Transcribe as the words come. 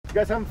You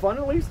guys having fun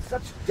at least?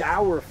 Such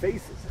dour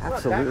faces. It's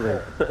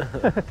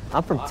Absolutely.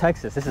 I'm from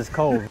Texas. This is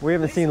cold. We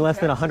haven't seen less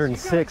than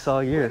 106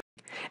 all year.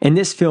 In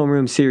this film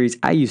room series,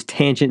 I use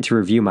Tangent to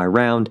review my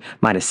round,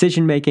 my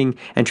decision making,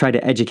 and try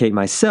to educate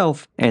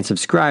myself and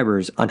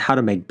subscribers on how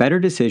to make better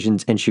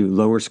decisions and shoot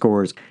lower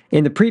scores.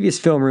 In the previous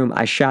film room,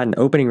 I shot an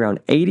opening round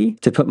 80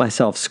 to put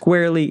myself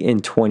squarely in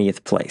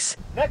 20th place.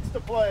 Next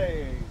to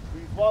play,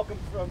 please welcome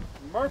from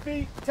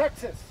Murphy,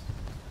 Texas,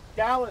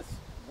 Dallas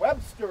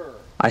Webster.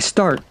 I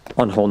start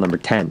on hole number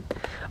 10,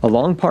 a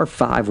long par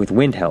 5 with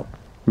wind help.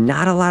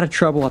 Not a lot of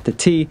trouble off the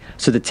tee,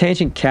 so the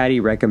Tangent Caddy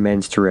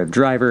recommends to rev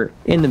driver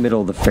in the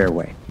middle of the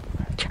fairway.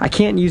 I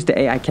can't use the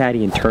AI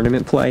Caddy in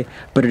tournament play,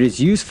 but it is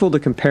useful to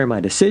compare my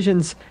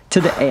decisions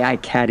to the AI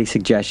Caddy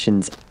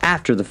suggestions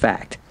after the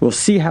fact. We'll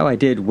see how I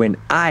did when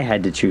I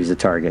had to choose the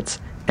targets.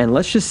 And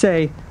let's just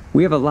say,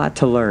 we have a lot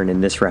to learn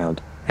in this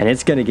round, and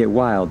it's going to get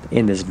wild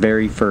in this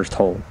very first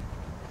hole.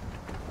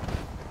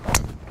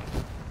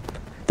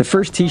 The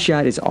first tee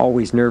shot is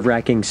always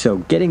nerve-wracking, so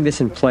getting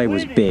this in play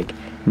was big.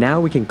 Now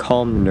we can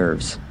calm the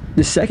nerves.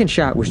 The second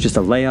shot was just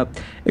a layup.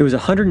 It was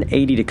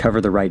 180 to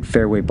cover the right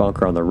fairway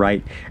bunker on the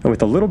right, and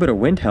with a little bit of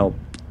wind help,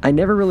 I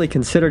never really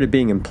considered it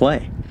being in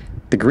play.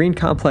 The green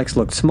complex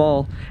looked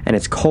small, and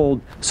it's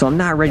cold, so I'm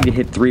not ready to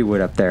hit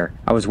 3-wood up there.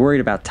 I was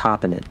worried about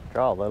topping it.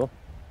 Draw a little.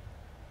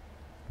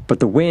 But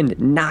the wind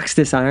knocks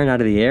this iron out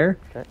of the air.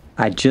 Okay.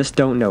 I just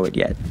don't know it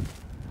yet.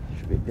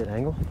 Should be a good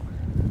angle.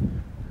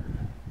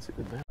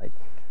 Like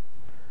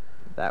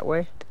that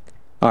way.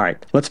 All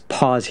right, let's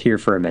pause here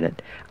for a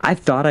minute. I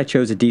thought I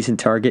chose a decent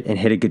target and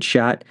hit a good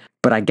shot,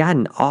 but I got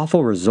an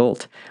awful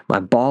result. My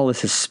ball is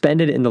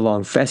suspended in the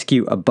long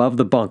fescue above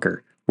the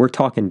bunker. We're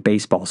talking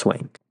baseball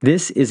swing.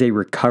 This is a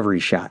recovery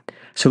shot.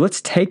 So let's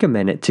take a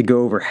minute to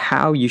go over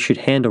how you should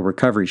handle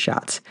recovery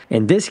shots.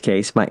 In this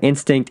case, my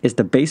instinct is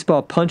to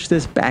baseball punch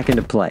this back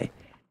into play.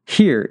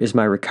 Here is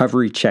my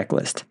recovery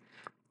checklist.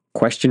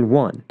 Question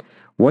 1.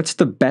 What's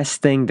the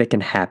best thing that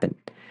can happen?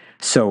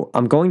 So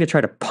I'm going to try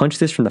to punch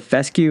this from the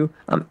fescue.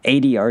 I'm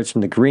 80 yards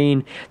from the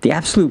green. The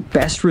absolute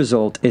best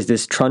result is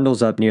this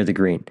trundles up near the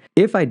green.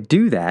 If I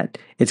do that,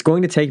 it's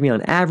going to take me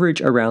on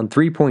average around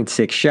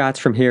 3.6 shots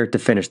from here to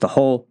finish the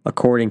hole,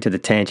 according to the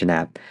Tangent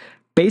app.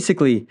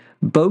 Basically,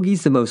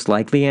 bogey's the most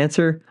likely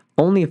answer,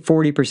 only a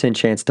 40%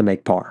 chance to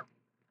make par.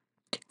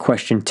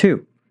 Question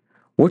 2.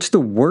 What's the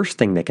worst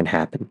thing that can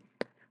happen?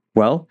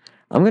 Well,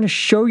 I'm going to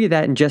show you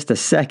that in just a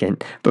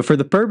second, but for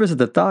the purpose of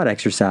the thought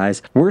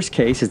exercise, worst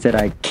case is that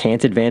I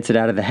can't advance it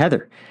out of the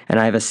heather, and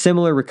I have a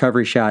similar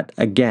recovery shot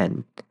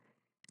again.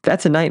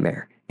 That's a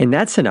nightmare. In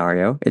that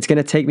scenario, it's going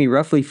to take me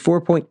roughly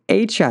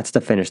 4.8 shots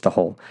to finish the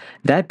hole.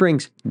 That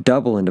brings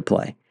double into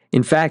play.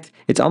 In fact,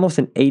 it's almost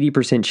an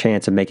 80%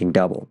 chance of making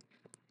double.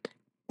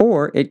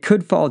 Or it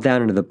could fall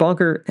down into the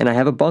bunker, and I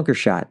have a bunker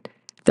shot.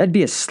 That'd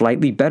be a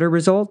slightly better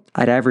result.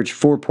 I'd average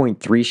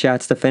 4.3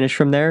 shots to finish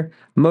from there,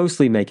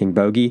 mostly making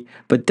bogey,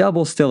 but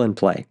double still in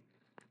play.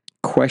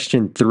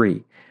 Question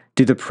 3.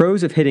 Do the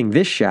pros of hitting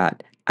this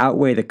shot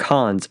outweigh the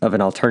cons of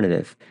an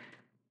alternative?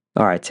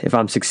 Alright, if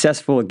I'm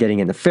successful at getting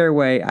in the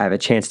fairway, I have a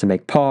chance to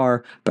make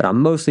par, but I'm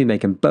mostly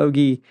making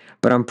bogey,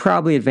 but I'm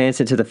probably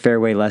advancing to the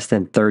fairway less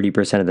than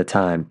 30% of the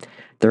time.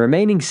 The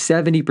remaining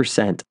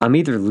 70%, I'm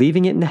either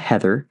leaving it in the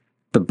heather,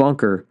 the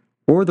bunker,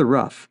 or the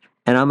rough.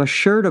 And I'm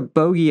assured a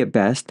bogey at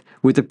best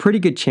with a pretty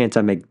good chance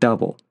I make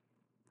double.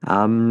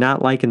 I'm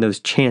not liking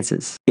those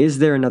chances. Is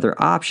there another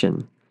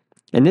option?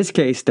 In this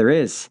case, there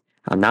is.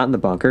 I'm not in the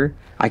bunker.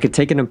 I could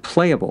take an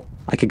unplayable.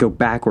 I could go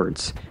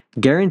backwards.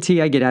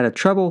 Guarantee I get out of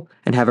trouble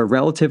and have a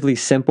relatively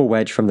simple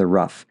wedge from the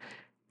rough.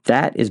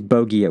 That is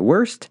bogey at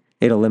worst.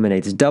 It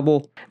eliminates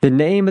double. The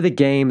name of the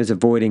game is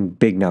avoiding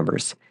big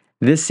numbers.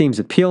 This seems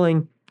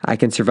appealing. I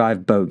can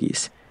survive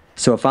bogeys.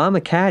 So if I'm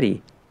a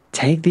caddy,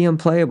 take the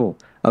unplayable.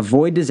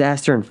 Avoid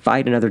disaster and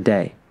fight another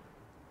day.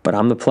 But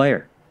I'm the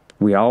player.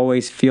 We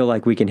always feel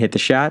like we can hit the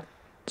shot,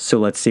 so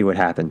let's see what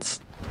happens.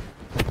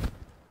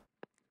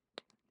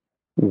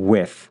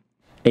 Whiff.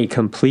 A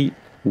complete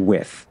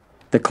whiff.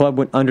 The club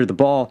went under the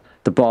ball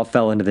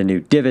fell into the new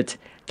divot.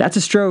 That's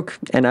a stroke,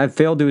 and I've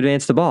failed to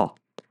advance the ball.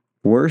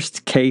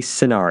 Worst case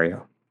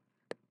scenario.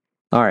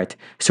 Alright,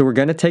 so we're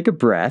going to take a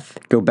breath,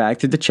 go back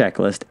to the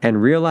checklist,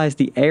 and realize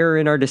the error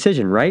in our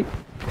decision, right?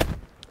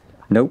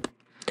 Nope.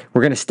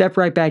 We're going to step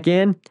right back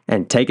in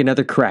and take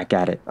another crack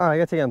at it. Alright, I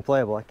got to take it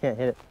unplayable. I can't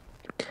hit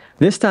it.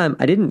 This time,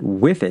 I didn't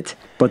whiff it,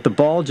 but the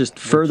ball just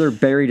further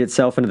buried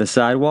itself into the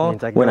sidewall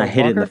when I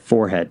hit it in the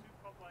forehead.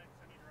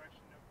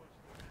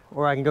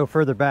 Or I can go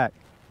further back.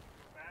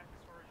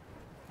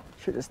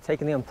 Should have just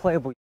taken the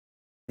unplayable,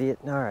 idiot.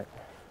 Alright.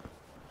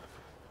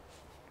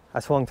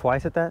 I swung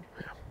twice at that?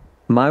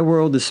 My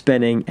world is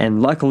spinning,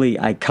 and luckily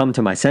I come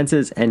to my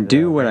senses and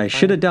do what I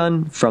should have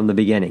done from the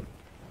beginning.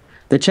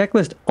 The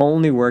checklist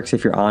only works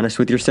if you're honest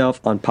with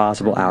yourself on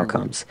possible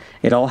outcomes.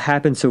 It all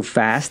happened so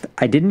fast,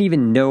 I didn't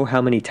even know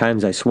how many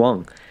times I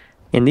swung.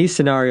 In these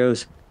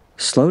scenarios,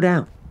 slow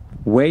down,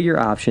 weigh your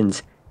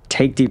options,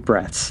 take deep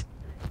breaths.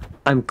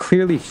 I'm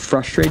clearly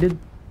frustrated,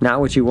 not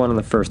what you want on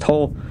the first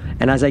hole,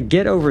 and as I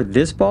get over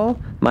this ball,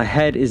 my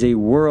head is a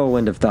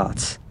whirlwind of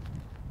thoughts.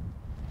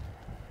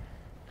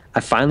 I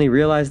finally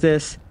realize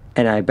this,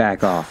 and I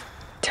back off.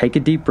 Take a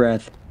deep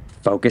breath,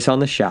 focus on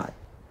the shot.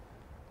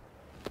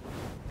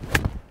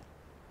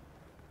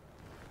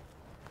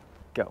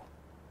 Go.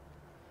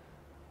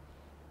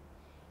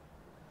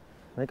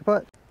 Make a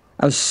putt.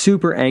 I was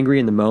super angry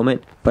in the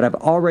moment, but I've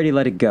already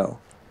let it go.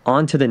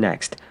 On to the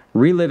next.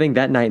 Reliving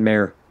that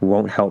nightmare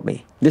won't help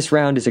me. This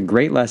round is a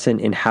great lesson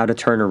in how to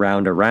turn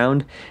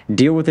around,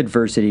 deal with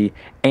adversity,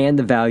 and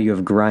the value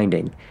of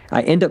grinding.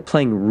 I end up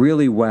playing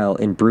really well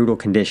in brutal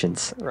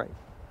conditions. Right.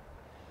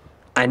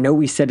 I know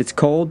we said it's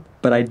cold,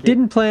 but I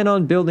didn't plan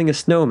on building a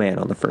snowman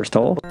on the first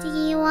hole. Do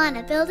you want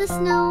to build a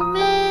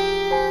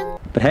snowman?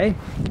 But hey,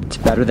 it's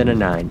better than a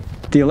 9.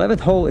 The 11th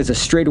hole is a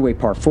straightaway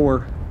par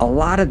 4, a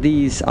lot of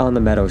these on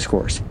the Meadows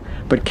course,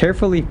 but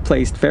carefully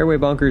placed fairway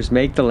bunkers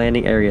make the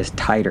landing areas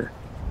tighter.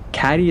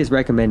 Caddy is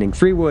recommending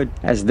 3-wood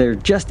as there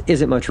just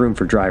isn't much room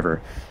for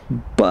driver.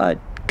 But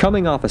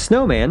coming off a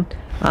snowman,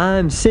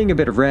 I'm seeing a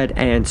bit of red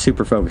and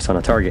super focused on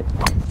a target.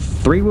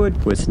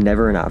 3-wood was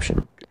never an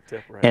option.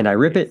 And I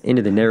rip it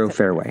into the narrow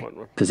fairway.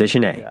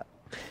 Position A. Yeah.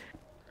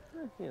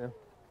 You know,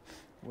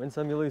 win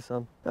some, you lose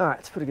some. All right,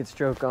 let's put a good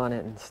stroke on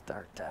it and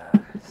start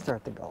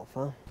the golf,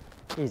 huh?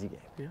 Easy game.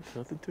 Yeah,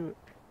 nothing to it.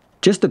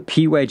 Just a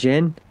P-wedge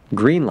in,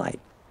 green light.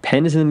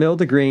 Pen is in the middle of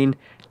the green.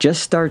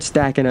 Just start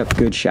stacking up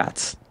good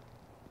shots.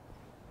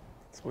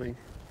 Swing.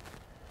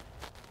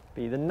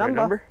 Be the Right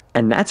number.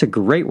 And that's a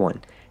great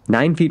one.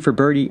 9 feet for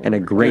birdie and a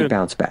great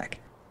bounce back.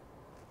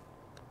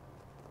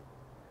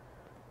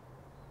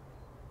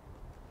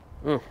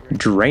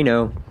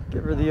 Drano.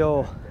 Give her the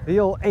old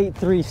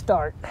 8-3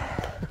 start.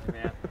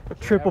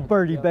 Triple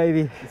birdie,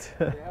 baby.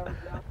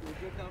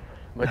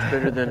 Much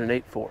better than an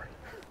 8-4.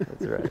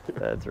 That's right.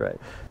 That's right.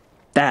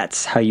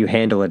 That's how you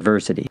handle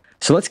adversity.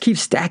 So let's keep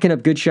stacking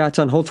up good shots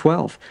on hole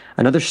 12.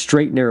 Another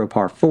straight narrow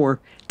par 4.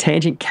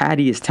 Tangent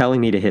caddy is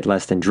telling me to hit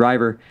less than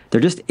driver.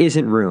 There just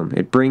isn't room.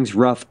 It brings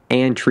rough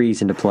and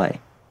trees into play.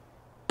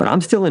 But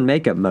I'm still in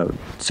makeup mode,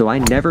 so I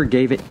never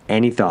gave it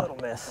any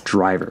thought. Miss.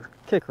 Driver.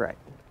 Kick right.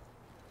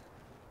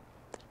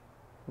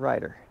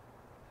 Righter.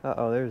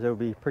 Uh-oh, there's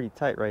OB pretty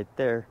tight right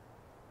there.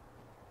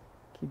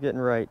 Keep getting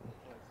right.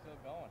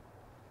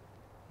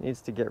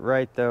 Needs to get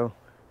right though.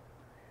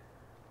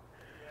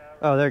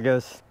 Oh, there it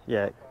goes.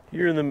 Yeah.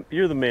 You're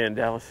the man,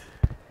 Dallas.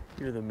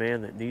 You're the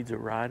man that needs a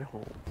ride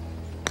home.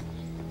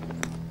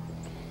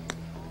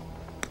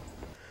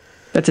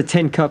 That's a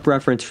 10 Cup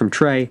reference from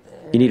Trey.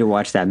 You need to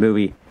watch that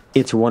movie.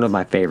 It's one of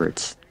my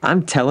favorites.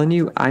 I'm telling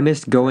you, I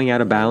missed going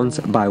out of bounds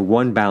by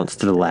 1 bounce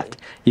to the left.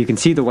 You can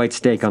see the white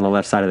stake on the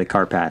left side of the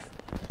car path.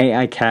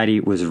 AI Caddy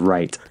was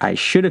right. I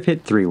should have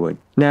hit 3-wood.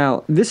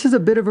 Now, this is a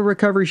bit of a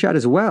recovery shot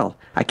as well.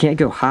 I can't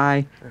go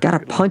high. Gotta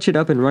punch it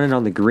up and run it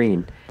on the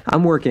green.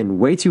 I'm working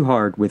way too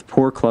hard with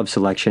poor club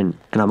selection,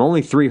 and I'm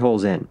only 3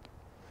 holes in.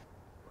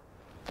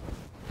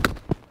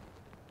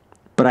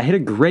 But I hit a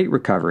great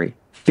recovery.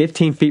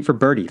 15 feet for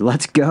birdie.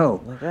 Let's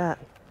go. Like that.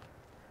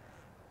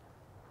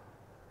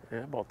 Yeah,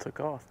 that ball took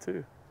off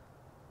too.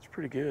 It's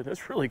pretty good.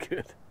 That's really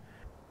good.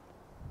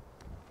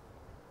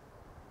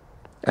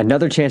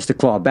 Another chance to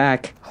claw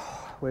back,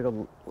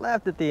 Wiggle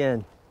left at the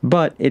end.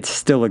 but it's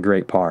still a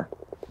great par.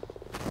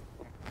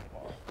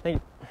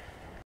 Thank you.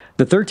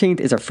 The 13th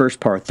is our first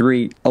par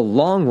 3, a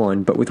long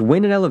one, but with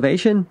wind and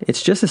elevation,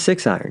 it's just a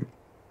 6-iron.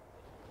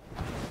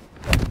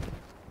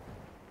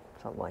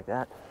 Something like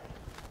that.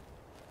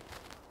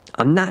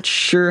 I'm not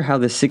sure how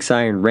the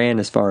 6-iron ran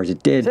as far as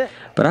it did, That's it.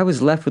 but I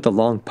was left with a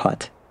long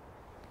putt.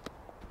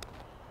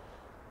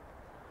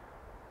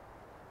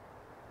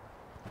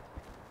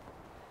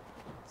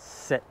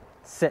 Sit,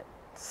 sit,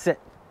 sit,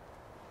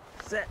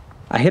 sit.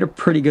 I hit a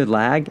pretty good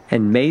lag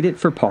and made it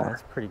for par.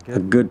 That's pretty A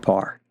good. good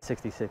par.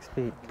 66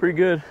 feet. Pretty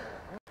good.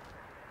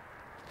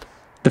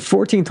 The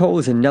 14th hole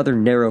is another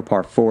narrow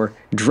par 4.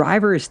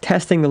 Driver is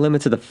testing the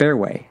limits of the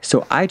fairway,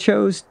 so I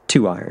chose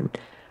 2-iron.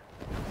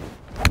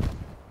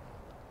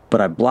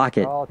 But I block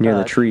it All near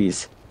the touch.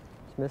 trees.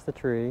 Just missed the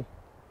tree.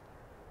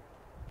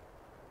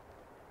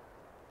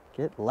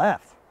 Get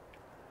left.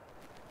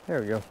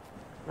 There we go.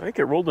 I think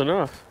it rolled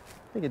enough.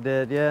 I think it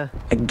did, yeah.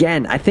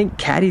 Again, I think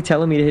caddy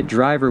telling me to hit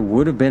driver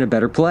would have been a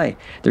better play.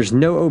 There's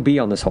no OB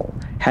on this hole.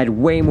 Had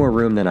way more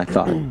room than I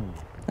thought.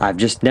 I've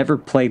just never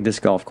played this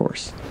golf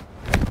course.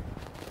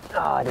 Oh,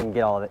 I didn't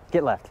get all of it.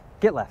 Get left.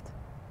 Get left.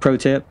 Pro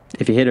tip,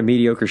 if you hit a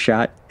mediocre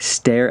shot,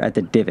 stare at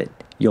the divot.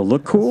 You'll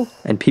look cool,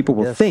 and people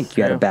will Yes. think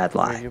you had a Yeah. bad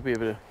Yeah, lie. you'll be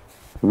able to.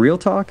 Real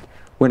talk,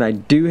 when I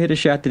do hit a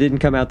shot that didn't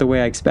come out the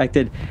way I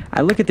expected,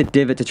 I look at the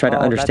divot to try to Oh,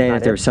 that's understand not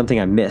if there it. was something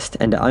I missed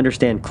and to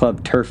understand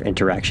club turf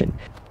interaction.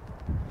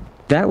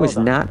 That was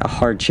done. not a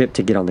hard chip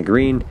to get on the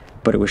green,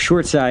 but it was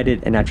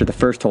short-sighted, and after the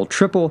first hole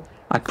triple,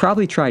 I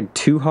probably tried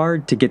too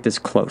hard to get this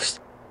close.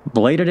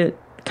 Bladed it,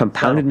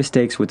 compounded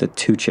mistakes with a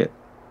 2-chip.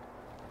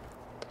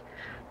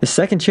 The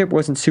second chip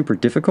wasn't super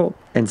difficult,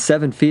 and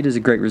 7 feet is a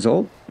great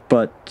result,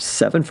 but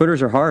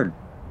 7-footers are hard,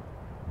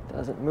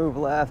 Doesn't move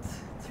left.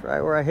 It's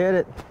right where I hit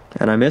it.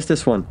 and I missed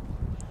this one.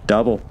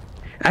 Double.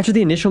 After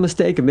the initial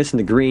mistake of missing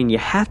the green, you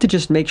have to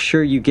just make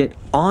sure you get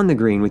on the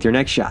green with your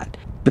next shot.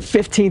 The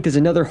 15th is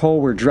another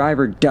hole where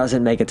driver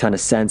doesn't make a ton of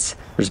sense.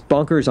 There's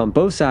bunkers on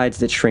both sides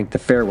that shrink the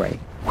fairway.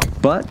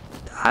 But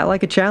I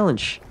like a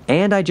challenge,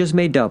 and I just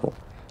made double.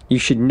 You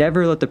should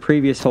never let the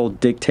previous hole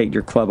dictate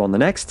your club on the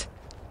next,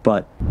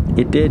 but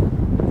it did.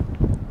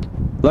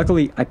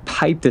 Luckily, I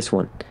piped this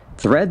one,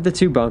 thread the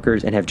two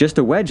bunkers, and have just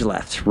a wedge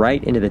left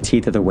right into the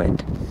teeth of the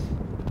wind.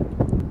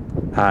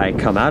 I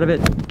come out of it,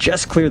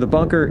 just clear the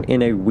bunker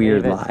in a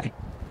weird lie,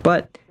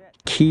 but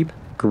keep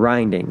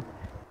grinding.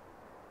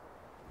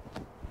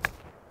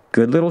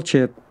 Good little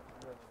chip.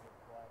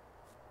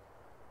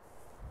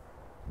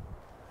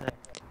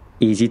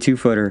 Easy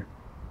 2-footer.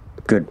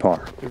 Good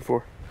par. Good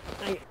for.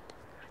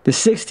 The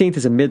 16th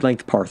is a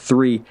mid-length par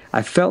 3.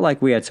 I felt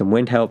like we had some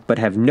wind help, but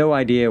have no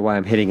idea why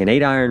I'm hitting an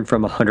 8-iron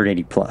from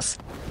 180 plus.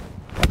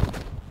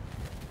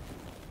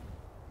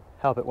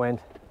 Help it, wind.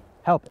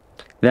 Help it.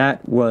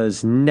 That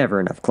was never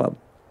enough club.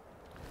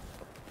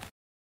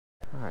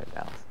 All right,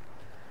 Dallas.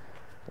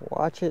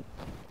 Watch it.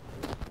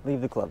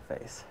 Leave the club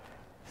face.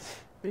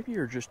 Maybe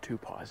you're just too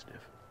positive.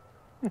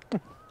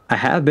 I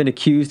have been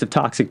accused of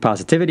toxic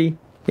positivity.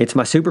 It's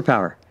my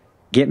superpower.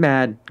 Get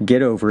mad,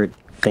 get over it,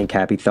 think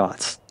happy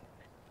thoughts.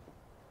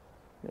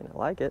 I mean, I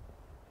like it.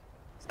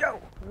 Let's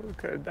go.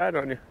 Okay, died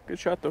on you. Good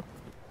shot though.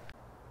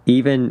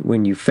 Even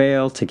when you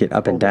fail to get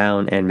up and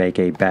down and make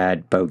a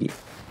bad bogey.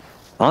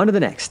 On to the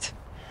next.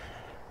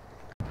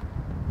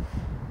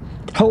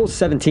 Hole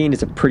 17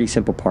 is a pretty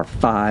simple par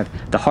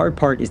 5. The hard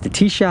part is the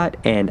tee shot,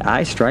 and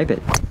I stripe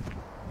it.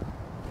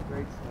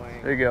 Great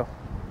swing. There you go.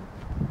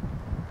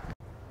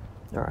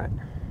 All right.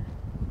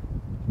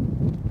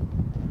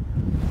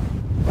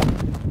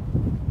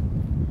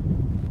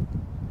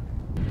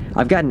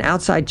 I've got an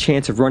outside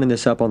chance of running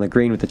this up on the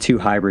green with the 2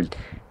 hybrid.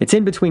 It's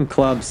in between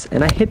clubs,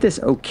 and I hit this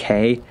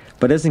okay,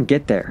 but doesn't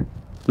get there,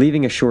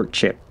 leaving a short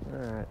chip.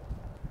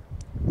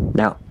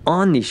 Now,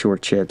 on these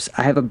short chips,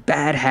 I have a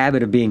bad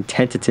habit of being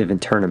tentative in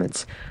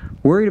tournaments,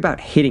 worried about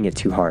hitting it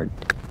too hard,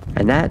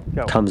 and that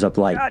comes up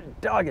light.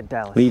 God dog it,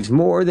 Dallas. Leaves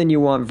more than you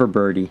want for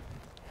birdie.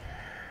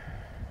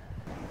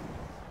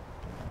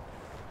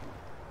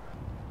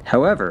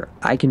 However,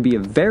 I can be a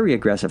very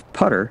aggressive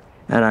putter,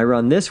 and I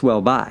run this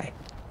well by.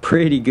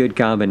 Pretty good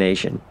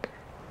combination.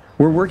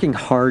 We're working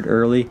hard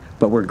early,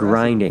 but we're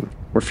grinding.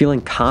 We're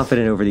feeling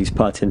confident over these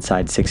putts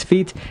inside 6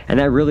 feet, and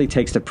that really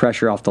takes the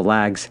pressure off the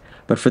lags.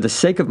 But for the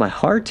sake of my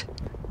heart,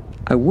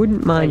 I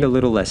wouldn't mind a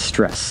little less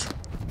stress.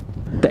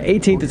 The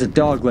 18th is a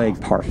dogleg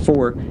par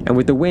 4, and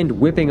with the wind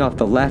whipping off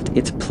the left,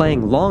 it's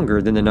playing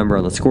longer than the number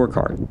on the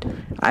scorecard.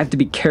 I have to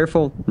be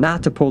careful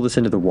not to pull this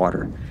into the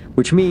water,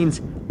 which means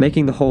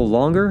making the hole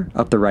longer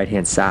up the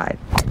right-hand side.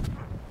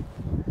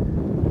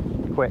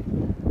 Quit.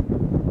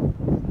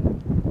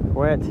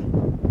 Quit.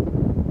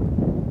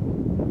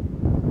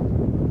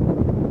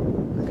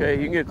 Okay,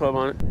 you can get a club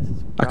on it.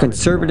 A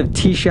conservative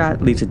tee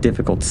shot leaves a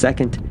difficult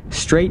second,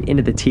 straight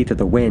into the teeth of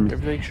the wind,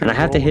 and I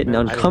have to hit an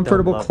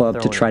uncomfortable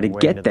club to try to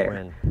get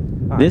there.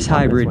 This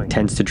hybrid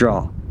tends to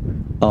draw.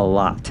 A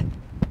lot.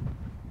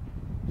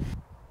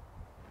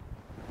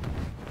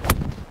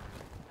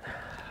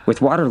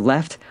 With water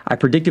left, I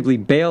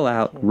predictably bail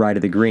out right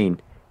of the green,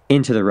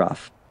 into the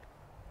rough.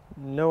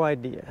 No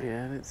idea.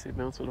 Yeah, I didn't see it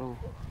bounce at all.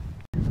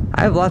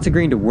 I have lots of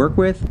green to work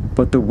with,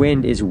 but the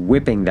wind is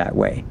whipping that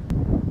way.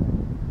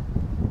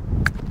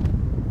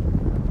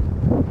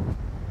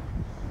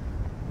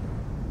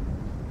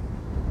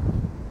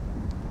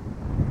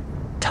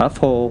 Tough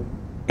hole,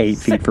 8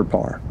 feet for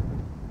par.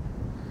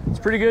 It's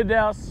pretty good,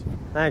 Dallas.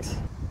 Thanks.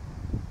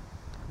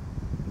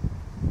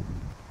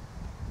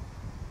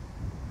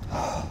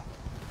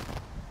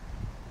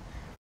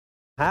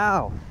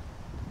 How?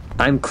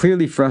 I'm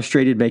clearly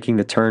frustrated making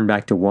the turn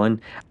back to 1.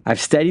 I've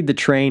steadied the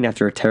train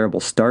after a terrible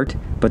start,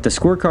 but the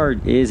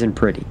scorecard isn't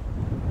pretty.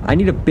 I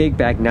need a big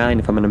back 9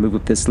 if I'm going to move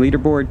up this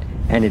leaderboard,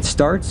 and it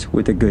starts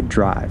with a good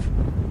drive.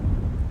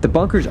 The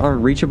bunkers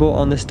aren't reachable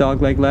on this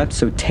dogleg left,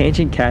 so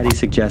Tangent Caddy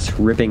suggests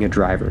ripping a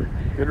driver,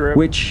 Good rip.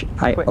 which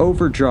I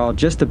overdraw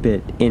just a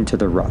bit into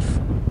the rough.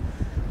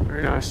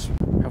 Very nice.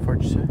 How far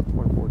did you say?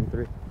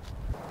 143.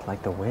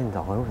 Like the wind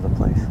all over the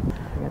place.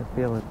 I got a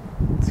feeling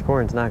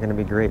scoring's not going to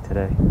be great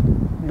today.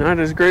 Not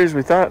as great as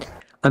we thought.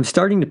 I'm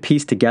starting to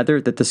piece together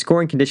that the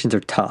scoring conditions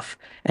are tough,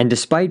 and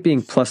despite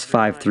being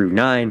 +5 through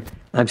 9,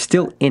 I'm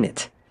still in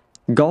it.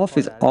 Golf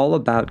is all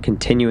about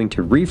continuing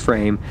to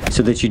reframe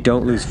so that you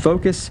don't lose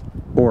focus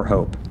or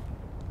hope.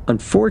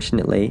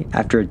 Unfortunately,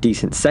 after a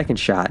decent second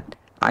shot,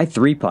 I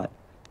 3-putt.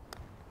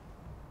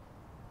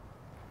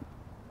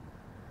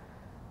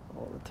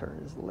 Oh, the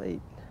turn is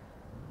late.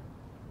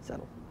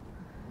 Settle.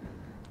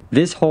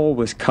 This hole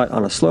was cut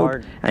on a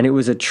slope, and it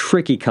was a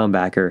tricky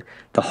comebacker.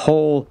 The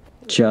hole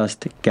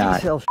just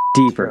got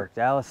deeper.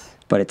 Dallas.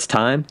 But it's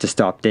time to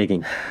stop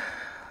digging.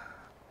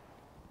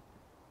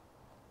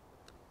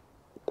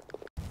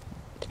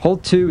 Hole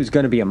 2 is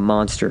going to be a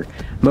monster,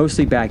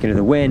 mostly back into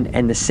the wind,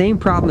 and the same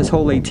problem as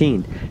hole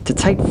 18. It's a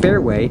tight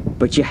fairway,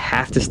 but you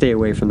have to stay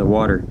away from the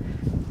water.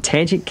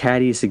 Tangent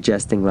caddy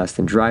suggesting less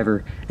than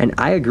driver, and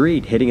I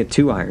agreed hitting a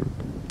 2-iron.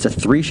 It's a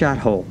 3-shot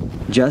hole.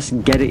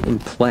 Just get it in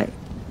play.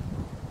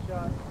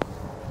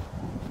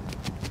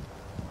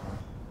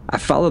 I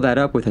follow that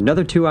up with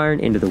another 2-iron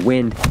into the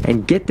wind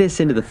and get this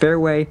into the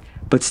fairway,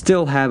 but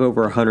still have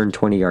over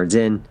 120 yards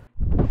in.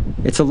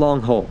 It's a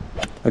long hole.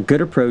 A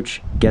good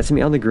approach gets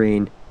me on the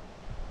green,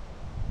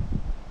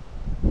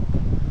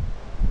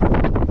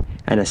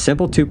 and a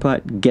simple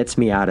 2-putt gets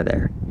me out of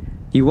there.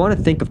 You want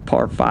to think of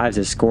par 5s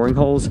as scoring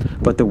holes,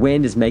 but the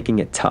wind is making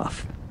it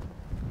tough.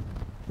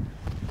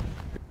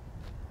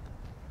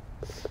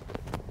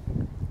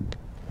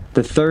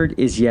 The third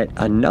is yet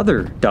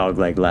another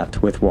dogleg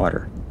left with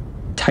water.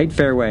 Tight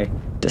fairway.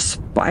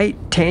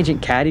 Despite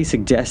tangent caddy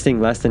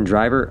suggesting less than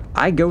driver,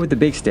 I go with the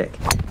big stick,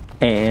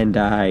 and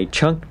I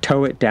chunk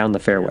toe it down the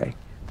fairway.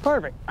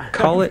 Perfect.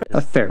 Call it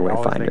a fairway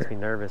Always finder. makes me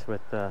nervous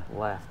with the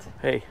left.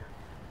 Hey,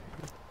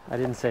 I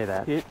didn't say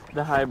that. hit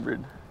the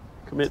hybrid.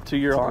 Commit to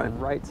your It's line. on the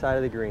right side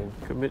of the green.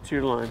 Commit to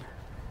your line.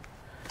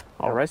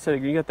 All right, side of the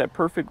green. You got that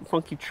perfect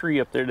funky tree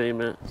up there,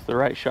 Damon. It's the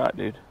right shot,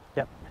 dude.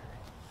 Yep.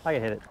 I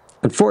can hit it.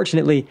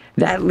 Unfortunately,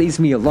 that leaves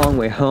me a long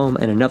way home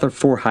and another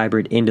 4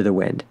 hybrid into the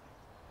wind.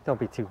 Don't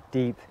be too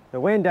deep. The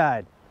wind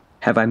died.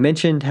 Have I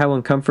mentioned how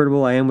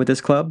uncomfortable I am with this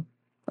club?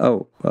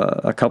 Oh,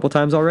 a couple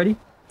times already?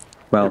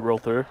 Well, Roll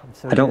through.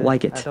 So I don't good.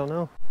 like it. I don't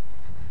know.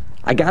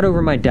 I got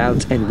over my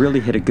doubts and really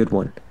hit a good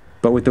one.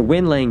 But with the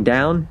wind laying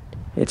down,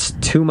 it's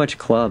too much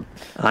club.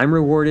 I'm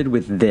rewarded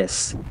with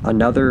this,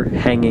 another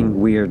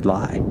hanging weird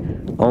lie.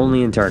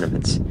 Only in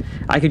tournaments.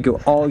 I could go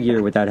all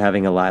year without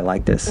having a lie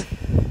like this.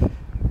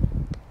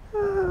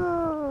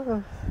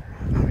 I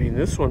mean,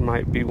 this one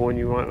might be one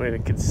you might want to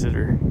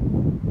consider.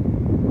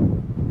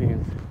 I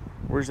mean,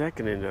 where's that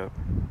going to end up?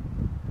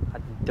 I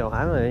don't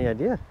have any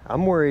idea.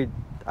 I'm worried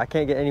I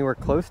can't get anywhere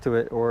close to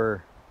it,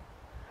 or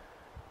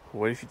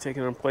What if you take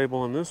an unplayable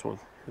on this one?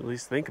 At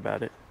least think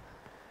about it.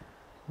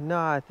 no,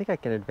 I think I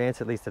can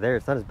advance at least to there.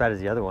 It's not as bad as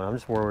the other one. I'm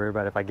just more worried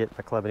about if I get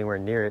my club anywhere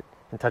near it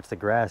and touch the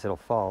grass, it'll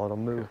fall, it'll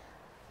move.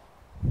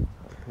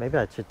 Maybe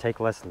I should take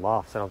less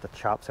loft so I don't have to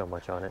chop so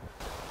much on it.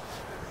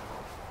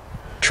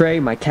 Trey,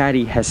 my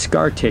caddy, has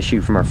scar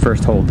tissue from our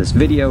first hole of this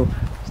video.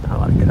 There's not a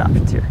lot of good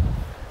options here.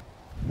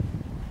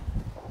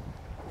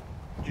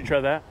 Did you try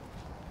that?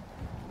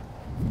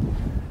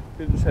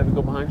 Did you just have it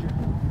go behind you?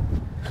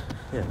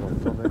 Yeah,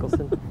 Phil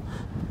Mickelson.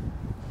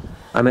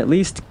 I'm at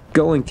least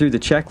going through the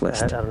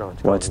checklist. I don't know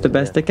what's What's going the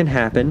on best there. that can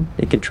happen?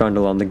 It can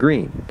trundle on the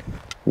green.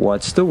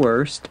 What's the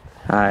worst?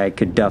 I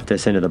could duff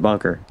this into the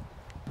bunker.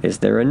 Is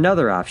there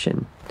another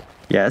option?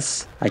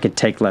 Yes, I could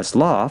take less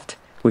loft,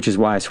 which is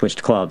why I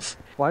switched clubs.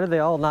 Why do they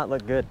all not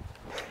look good?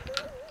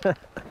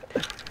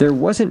 There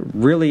wasn't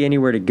really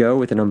anywhere to go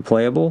with an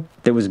unplayable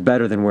that was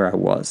better than where I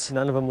was.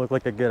 None of them look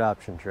like a good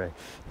option, Trey.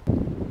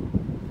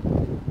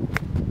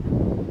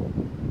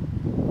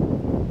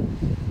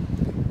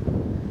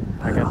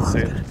 I got the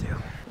same.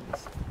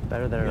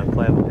 Better than an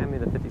unplayable. Hand me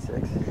the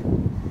 56.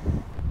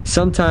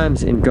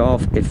 Sometimes in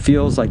golf, it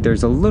feels like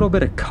there's a little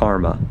bit of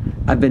karma.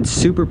 I've been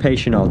super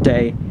patient all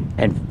day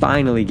and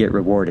finally get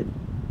rewarded.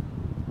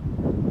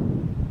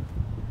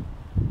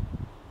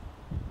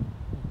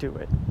 Do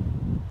it.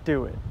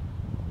 Do it.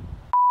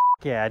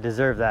 Yeah, I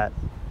deserve that.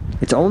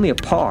 It's only a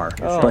par,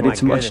 Oh but my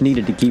it's much goodness.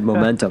 needed to keep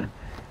momentum.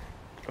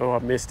 Oh, I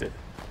missed it.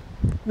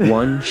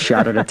 One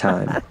shot at a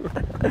time.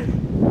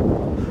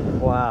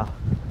 Wow.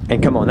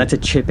 And come on, that's a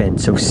chip in,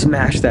 so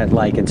smash that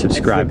like and It's the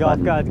subscribe golf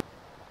button. god.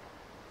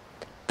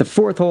 The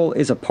fourth hole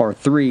is a par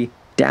 3,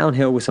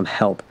 downhill with some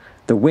help.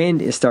 The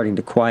wind is starting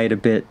to quiet a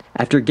bit.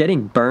 After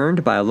getting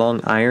burned by a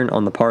long iron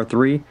on the par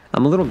 3,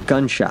 I'm a little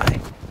gun shy,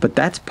 but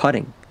that's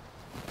putting.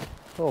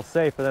 A little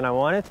safer than I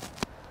wanted.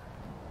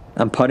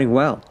 I'm putting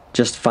well,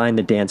 just find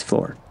the dance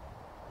floor.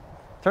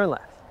 Turn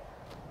left.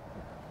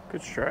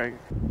 Good strike.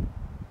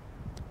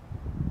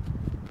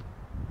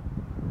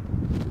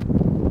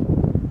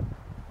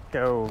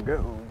 Go,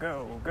 go,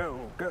 go, go,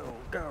 go,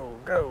 go,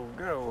 go,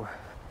 go.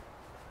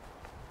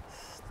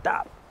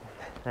 Stop.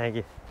 Thank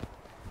you.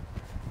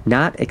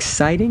 Not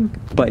exciting,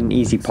 but an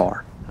easy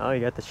par. Oh,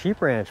 you got the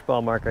Sheep Ranch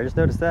ball marker. I just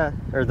noticed that.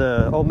 Or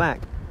the old Mac.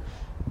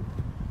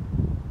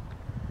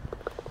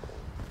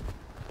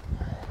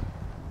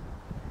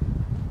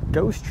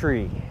 Ghost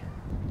Tree.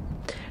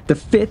 The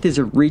fifth is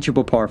a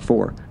reachable par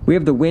 4. We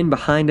have the wind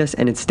behind us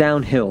and it's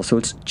downhill, so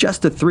it's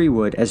just a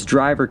 3-wood as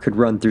driver could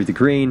run through the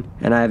green,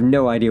 and I have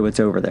no idea what's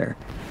over there.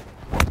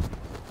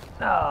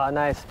 Oh,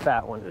 nice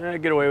fat one.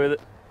 Get away with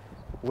it.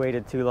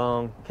 Waited too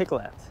long. Kick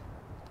left.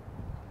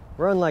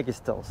 Run like you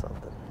stole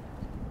something.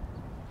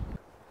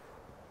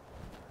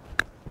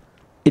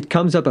 It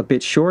comes up a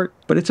bit short,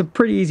 but it's a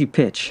pretty easy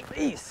pitch.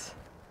 Peace.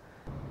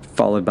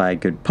 Followed by a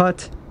good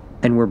putt,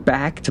 and we're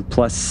back to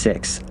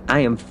 +6. I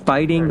am There it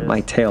fighting is.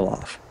 my tail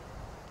off.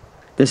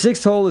 The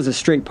sixth hole is a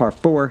straight par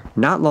 4,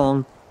 not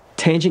long.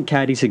 Tangent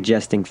caddy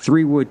suggesting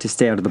 3-wood to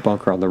stay out of the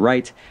bunker on the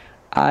right.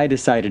 I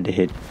decided to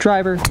hit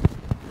driver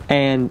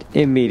and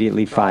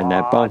immediately find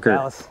that bunker.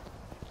 Dallas.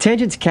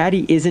 Tangent's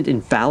caddy isn't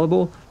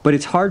infallible, but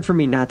it's hard for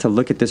me not to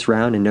look at this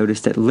round and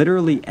notice that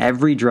literally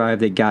every drive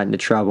that got into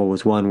trouble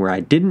was one where I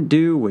didn't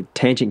do what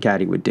Tangent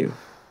caddy would do.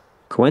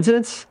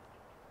 Coincidence?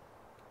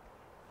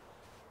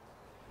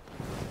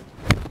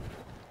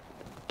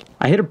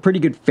 I hit a pretty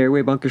good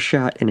fairway bunker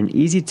shot, and an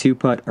easy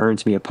 2-putt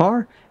earns me a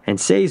par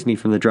and saves me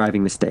from the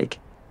driving mistake.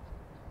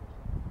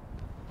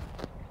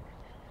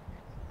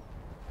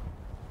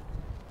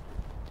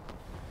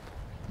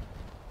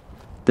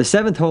 The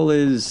 7th hole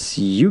is,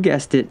 you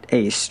guessed it,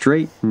 a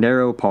straight,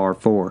 narrow par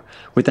 4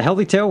 with a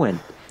healthy tailwind.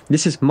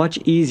 This is much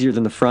easier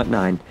than the front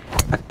 9.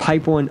 I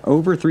pipe one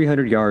over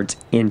 300 yards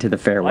into the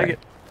fairway. Like it.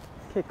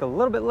 Kick a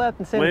little bit left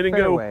and save Land the and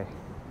go. fairway.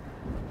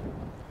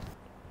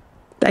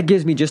 That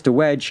gives me just a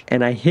wedge,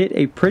 and I hit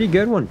a pretty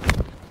good one.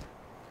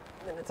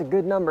 And it's a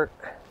good number.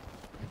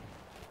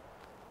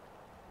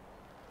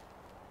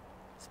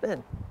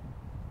 Spin.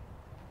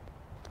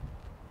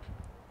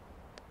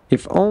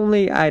 If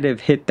only I'd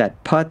have hit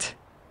that putt.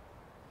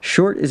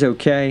 Short is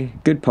okay,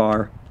 good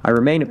par. I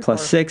remain at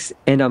 +6,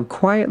 and I'm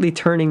quietly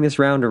turning this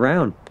round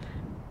around.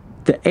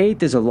 The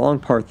 8th is a long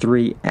par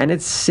 3, and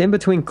it's in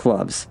between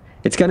clubs.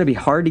 It's going to be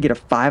hard to get a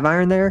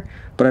 5-iron there,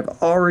 but I've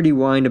already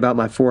whined about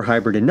my 4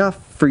 hybrid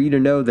enough for you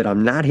to know that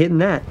I'm not hitting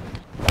that.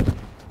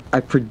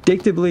 I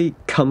predictably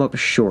come up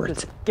short.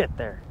 Just get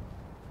there.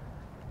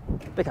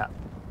 Big hop.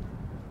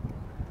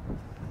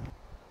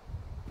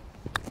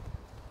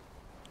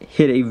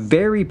 Hit a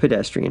very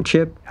pedestrian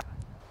chip,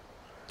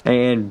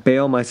 and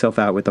bail myself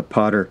out with a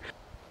putter.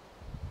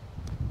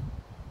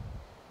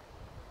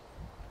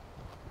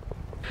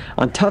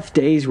 On tough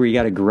days where you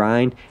gotta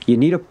grind, you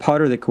need a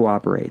putter that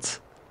cooperates.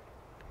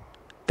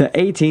 The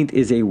 18th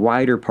is a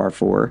wider par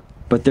 4,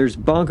 but there's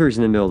bunkers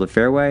in the middle of the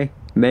fairway,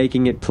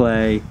 making it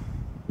play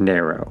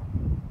narrow.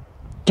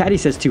 Caddy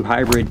says 2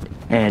 hybrid,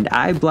 and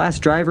I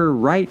blast driver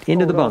right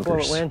into the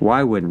bunkers.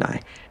 Why wouldn't I?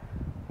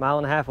 1.5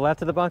 miles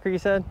left of the bunker, you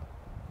said?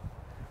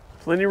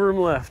 Plenty of room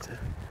left.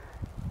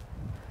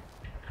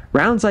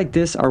 Rounds like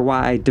this are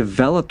why I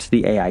developed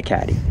the AI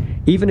caddy.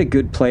 Even a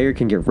good player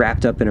can get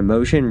wrapped up in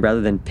emotion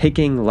rather than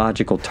picking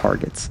logical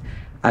targets.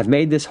 I've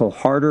made this hole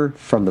harder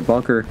from the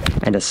bunker,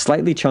 and a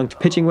slightly chunked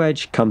pitching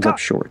wedge comes up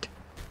short.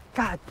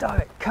 God dog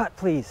it, cut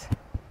please.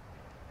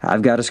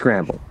 I've got to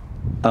scramble.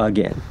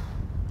 Again.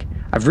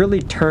 I've really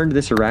turned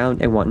this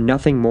around and want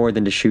nothing more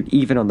than to shoot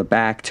even on the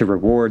back to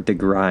reward the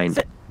grind.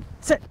 Sit,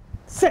 sit,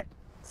 sit,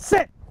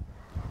 sit.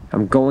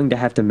 I'm going to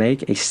have to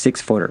make a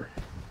 6-footer.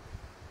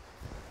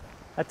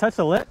 I touched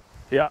the lip?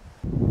 Yeah.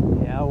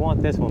 Yeah, I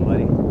want this one,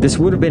 buddy. This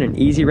would have been an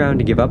easy round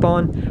to give up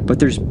on, but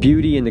there's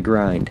beauty in the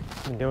grind.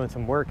 I'm doing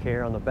some work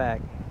here on the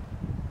back.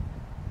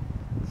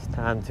 It's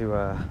time to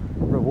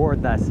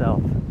reward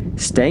thyself.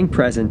 Staying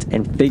present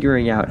and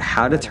figuring out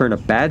how to turn a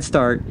bad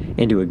start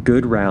into a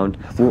good round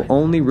will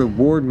only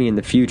reward me in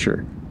the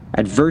future.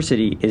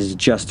 Adversity is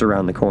just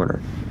around the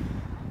corner.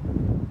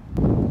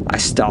 I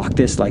stalk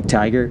this like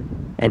Tiger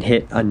and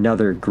hit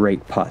another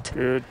great putt.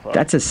 Good putt.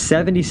 That's a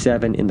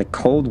 77 in the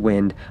cold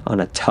wind on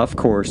a tough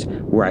course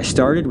where I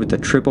started with a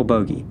triple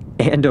bogey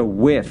and a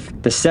whiff.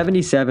 The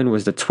 77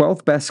 was the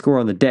 12th best score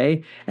on the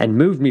day and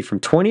moved me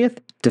from 20th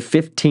to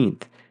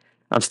 15th.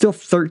 I'm still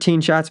 13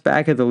 shots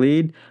back at the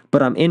lead,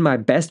 but I'm in my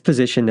best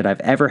position that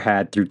I've ever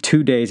had through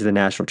 2 days of the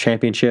National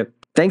Championship.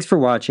 Thanks for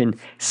watching.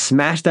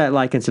 Smash that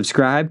like and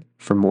subscribe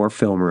for more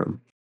Film Room.